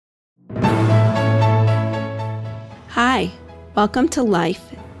Hi, welcome to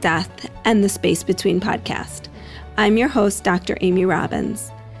Life, Death, and the Space Between podcast. I'm your host, Dr. Amy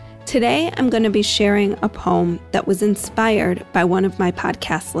Robbins. Today, I'm going to be sharing a poem that was inspired by one of my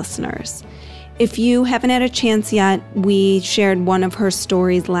podcast listeners. If you haven't had a chance yet, we shared one of her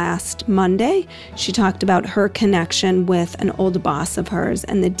stories last Monday. She talked about her connection with an old boss of hers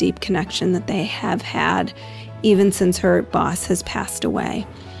and the deep connection that they have had even since her boss has passed away.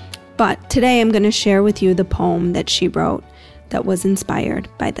 But today I'm going to share with you the poem that she wrote that was inspired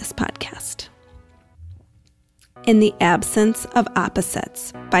by this podcast. In the Absence of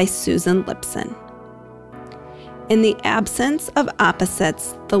Opposites by Susan Lipson. In the absence of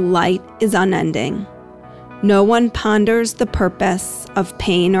opposites, the light is unending. No one ponders the purpose of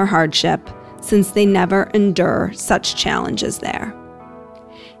pain or hardship, since they never endure such challenges there.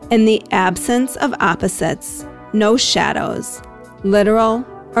 In the absence of opposites, no shadows, literal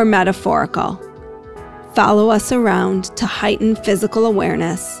or metaphorical, follow us around to heighten physical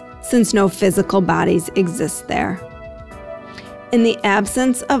awareness, since no physical bodies exist there. In the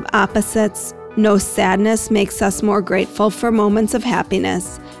absence of opposites, no sadness makes us more grateful for moments of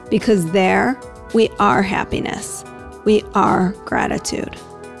happiness, because there we are happiness. We are gratitude.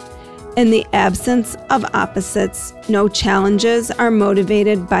 In the absence of opposites, no challenges are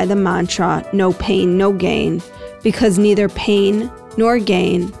motivated by the mantra, no pain, no gain, because neither pain nor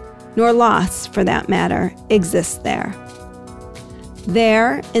gain, nor loss for that matter, exists there.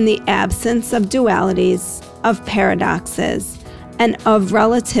 There, in the absence of dualities, of paradoxes, and of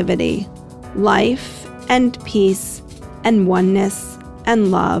relativity, life and peace and oneness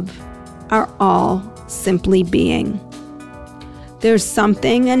and love are all simply being. There's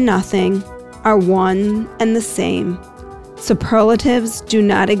something and nothing are one and the same. Superlatives do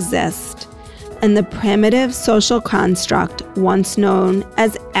not exist, and the primitive social construct once known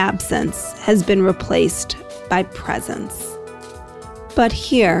as absence has been replaced by presence. But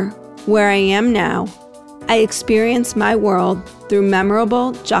here, where I am now, I experience my world through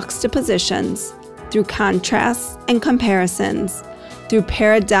memorable juxtapositions, through contrasts and comparisons, through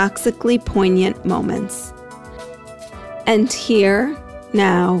paradoxically poignant moments. And here,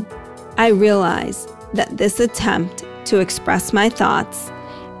 now, I realize that this attempt to express my thoughts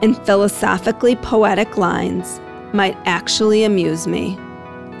in philosophically poetic lines might actually amuse me.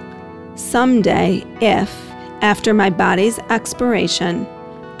 Someday, if, after my body's expiration,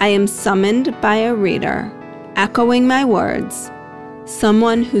 I am summoned by a reader, echoing my words,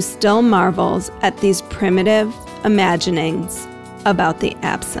 someone who still marvels at these primitive imaginings about the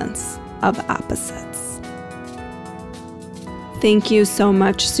absence of opposites. Thank you so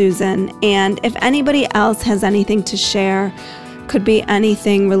much, Susan. And if anybody else has anything to share, could be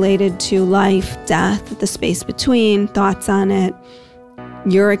anything related to life, death, the space between, thoughts on it,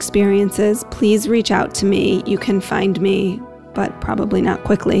 your experiences, please reach out to me. You can find me, but probably not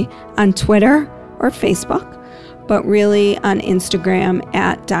quickly, on Twitter or Facebook, but really on Instagram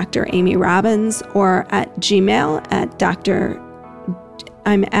at Dr. Amy Robbins, or at Gmail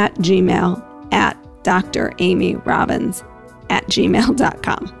I'm at Gmail at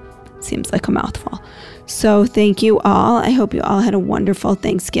dramyrobbins@gmail.com. Seems like a mouthful. So thank you all. I hope you all had a wonderful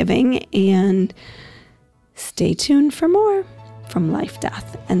Thanksgiving, and stay tuned for more from Life,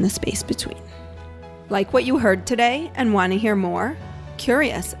 Death, and the Space Between. Like what you heard today and want to hear more?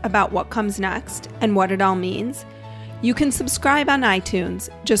 Curious about what comes next and what it all means? You can subscribe on iTunes.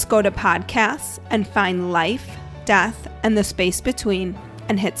 Just go to podcasts and find Life, Death, and the Space Between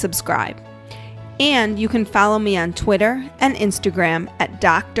and hit subscribe. And you can follow me on Twitter and Instagram at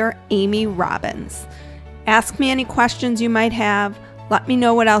Dr. Amy Robbins. Ask me any questions you might have, let me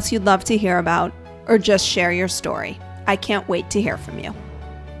know what else you'd love to hear about, or just share your story. I can't wait to hear from you.